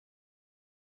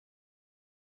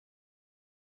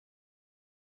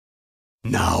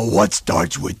Now, what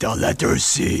starts with the letter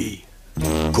C?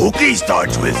 Cookie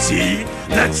starts with C.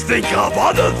 Let's think of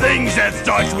other things that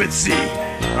starts with C.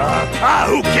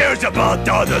 Who cares about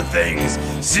the other things?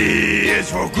 C is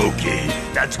for cookie,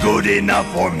 that's good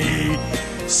enough for me.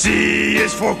 C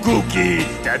is for cookie,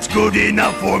 that's good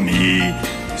enough for me.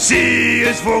 C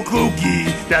is for cookie,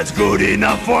 that's good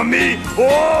enough for me.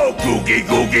 Oh, cookie,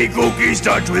 cookie, cookie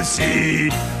starts with C.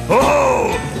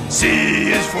 Oh,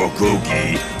 C is for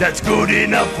cookie, that's good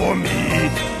enough for me.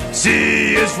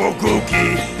 C is for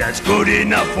cookie, that's good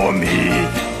enough for me.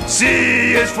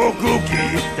 C is for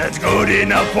cookie, that's good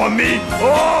enough for me.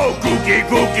 Oh, cookie,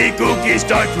 cookie, cookie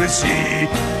starts with C.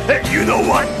 Hey, you know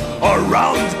what? A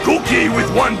round cookie with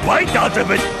one bite out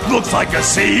of it looks like a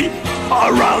C.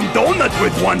 A round donut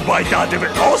with one bite out of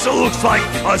it also looks like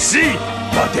a C.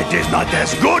 But it is not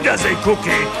as good as a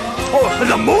cookie. Oh,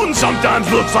 the moon sometimes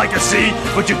looks like a C,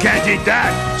 but you can't eat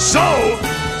that. So,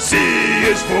 C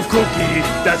is for cookie,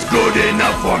 that's good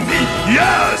enough for me.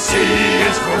 Yeah, C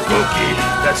is for cookie,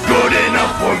 that's good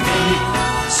enough for me.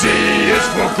 C is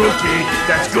for cookie,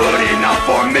 that's good enough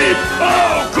for me.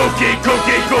 Oh, cookie,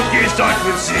 cookie, cookie starts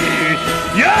with C.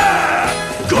 Yeah!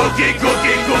 Cookie,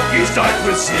 cookie, cookie starts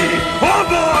with C. Oh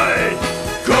boy!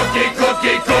 Cookie,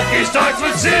 cookie, cookie starts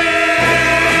with C.